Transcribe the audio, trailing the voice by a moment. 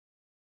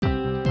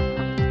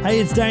Hey,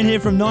 it's Dane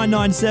here from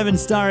 997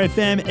 Star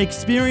FM.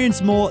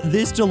 Experience more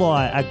this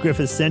July at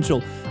Griffith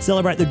Central.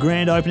 Celebrate the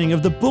grand opening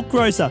of the Book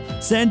Grocer,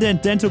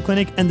 Sandent Dental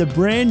Clinic and the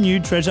brand new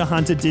Treasure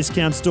Hunter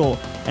discount store.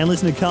 And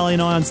listen to Carly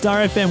and I on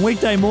Star FM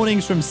weekday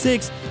mornings from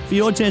 6 for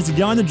your chance to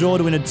go in the draw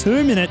to win a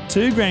 2-minute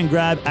 $2,000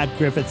 grab at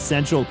Griffith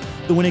Central.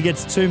 The winner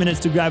gets 2 minutes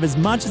to grab as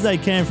much as they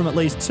can from at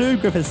least 2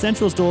 Griffith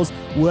Central stores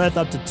worth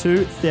up to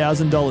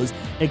 $2,000.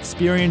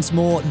 Experience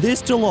more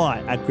this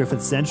July at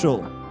Griffith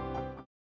Central.